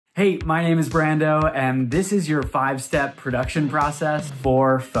Hey, my name is Brando, and this is your 5-step production process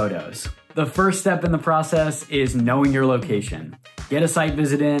for photos. The first step in the process is knowing your location. Get a site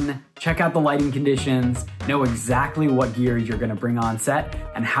visit in, check out the lighting conditions, know exactly what gear you're gonna bring on set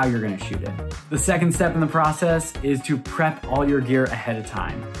and how you're gonna shoot it. The second step in the process is to prep all your gear ahead of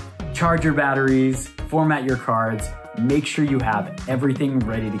time. Charge your batteries, format your cards, make sure you have everything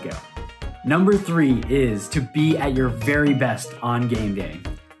ready to go. Number 3 is to be at your very best on game day.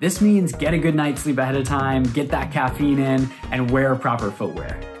 This means get a good night's sleep ahead of time, get that caffeine in, and wear proper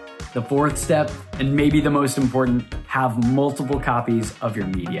footwear. The fourth step, and maybe the most important, have multiple copies of your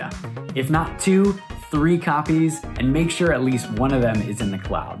media. If not 2, 3 copies, and make sure at least one of them is in the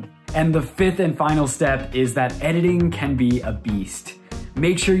cloud. And the fifth and final step is that editing can be a beast.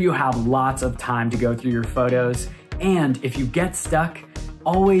 Make sure you have lots of time to go through your photos, and if you get stuck,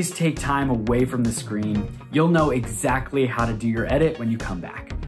 always take time away from the screen. You'll know exactly how to do your edit when you come back.